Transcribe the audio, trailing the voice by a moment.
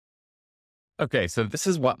Okay, so this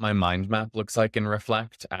is what my mind map looks like in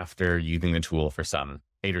Reflect after using the tool for some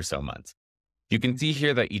 8 or so months. You can see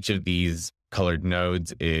here that each of these colored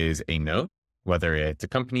nodes is a note, whether it's a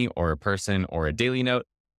company or a person or a daily note,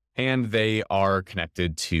 and they are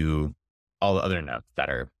connected to all the other notes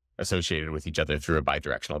that are associated with each other through a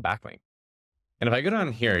bidirectional backlink. And if I go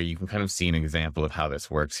down here, you can kind of see an example of how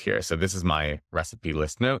this works here. So this is my recipe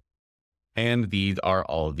list note, and these are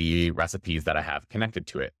all the recipes that I have connected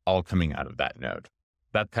to it, all coming out of that node.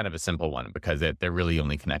 That's kind of a simple one because they're really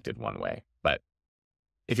only connected one way. But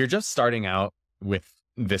if you're just starting out with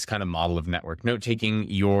this kind of model of network note taking,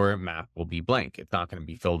 your map will be blank. It's not going to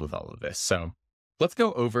be filled with all of this. So let's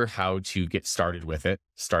go over how to get started with it,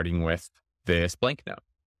 starting with this blank note.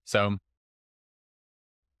 So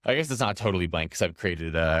I guess it's not totally blank because I've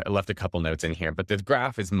created left a couple notes in here, but this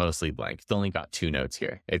graph is mostly blank. It's only got 2 notes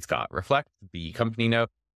here. It's got Reflect, the company note,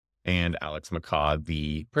 and Alex McCaw,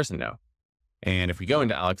 the person note. And if we go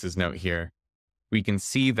into Alex's note here, we can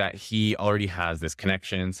see that he already has this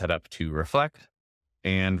connection set up to Reflect,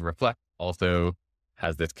 and Reflect also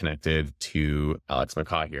has this connected to Alex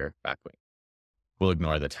McCaw here, backlink. We'll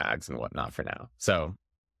ignore the tags and whatnot for now. So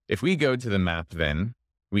if we go to the map then,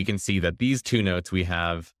 we can see that these 2 notes we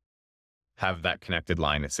have that connected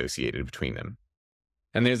line associated between them.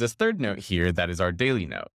 And there's this third note here that is our daily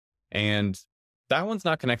note. And that one's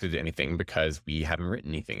not connected to anything because we haven't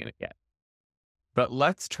written anything in it yet. But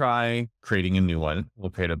let's try creating a new one. We'll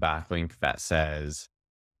create a backlink that says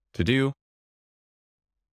to do.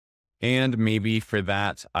 And maybe for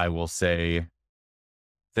that, I will say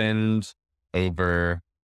send over,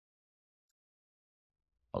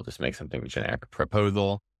 I'll just make something generic,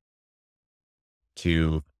 proposal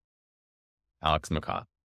to Alex McCaw.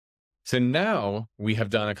 So now we have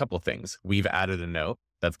done a couple of things. We've added a note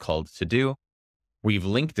that's called to do. We've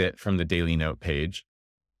linked it from the daily note page.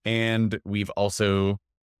 And we've also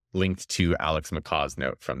linked to Alex McCaw's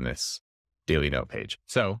note from this daily note page.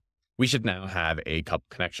 So we should now have a couple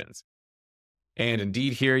connections. And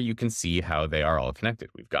indeed here you can see how they are all connected.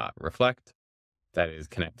 We've got Reflect that is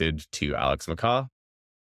connected to Alex McCaw.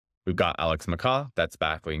 We've got Alex McCaw that's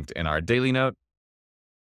backlinked in our daily note.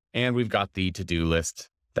 And we've got the to-do list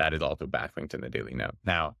that is also backlinked in the daily note.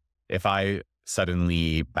 Now, if I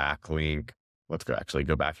suddenly backlink, let's actually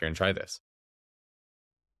go back here and try this.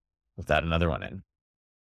 Let's add another one in.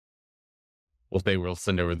 We'll say we'll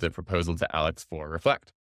send over the proposal to Alex for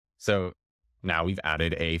Reflect. So now we've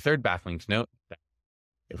added a third backlinked note.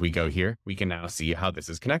 If we go here, we can now see how this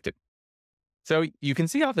is connected. So you can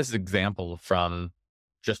see how this example from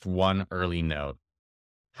just one early note,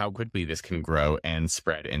 how quickly this can grow and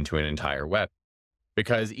spread into an entire web.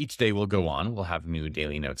 Because each day will go on, we'll have new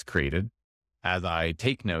daily notes created. As I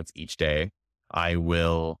take notes each day, I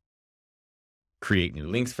will create new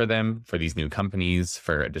links for them, for these new companies,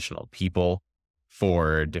 for additional people,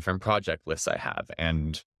 for different project lists I have.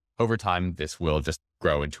 And over time, this will just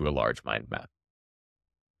grow into a large mind map.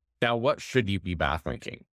 Now, what should you be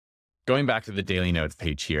backlinking? Going back to the daily notes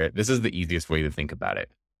page here, this is the easiest way to think about it.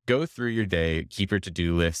 Go through your day, keep your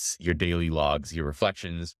to-do lists, your daily logs, your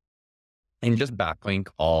reflections, and just backlink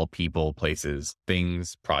all people, places,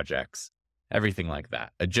 things, projects, everything like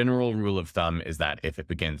that. A general rule of thumb is that if it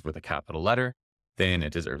begins with a capital letter, then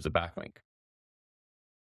it deserves a backlink.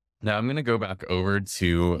 Now I'm going to go back over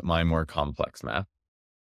to my more complex map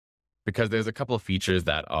because there's a couple of features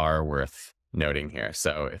that are worth noting here.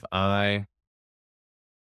 So if I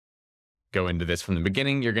go into this from the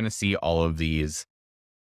beginning, you're going to see all of these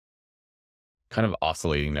kind of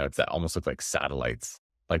oscillating nodes that almost look like satellites,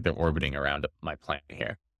 like they're orbiting around my planet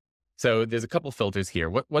here. So there's a couple filters here.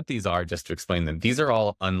 What these are, just to explain them, these are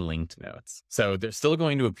all unlinked nodes. So they're still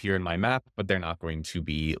going to appear in my map, but they're not going to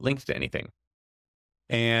be linked to anything.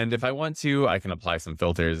 And if I want to, I can apply some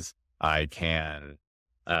filters. I can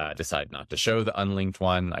decide not to show the unlinked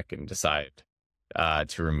one. I can decide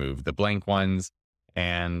to remove the blank ones.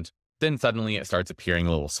 And then suddenly it starts appearing a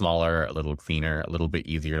little smaller, a little cleaner, a little bit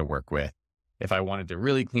easier to work with. If I wanted to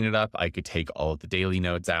really clean it up, I could take all of the daily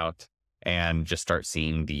nodes out and just start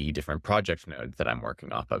seeing the different project nodes that I'm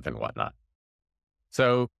working off of and whatnot.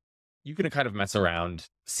 So you can kind of mess around,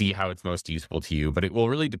 see how it's most useful to you, but it will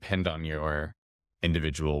really depend on your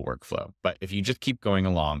individual workflow. But if you just keep going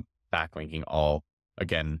along, backlinking all,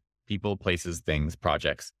 again, people, places, things,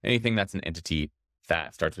 projects, anything that's an entity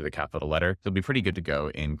that starts with a capital letter, you'll be pretty good to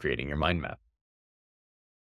go in creating your mind map.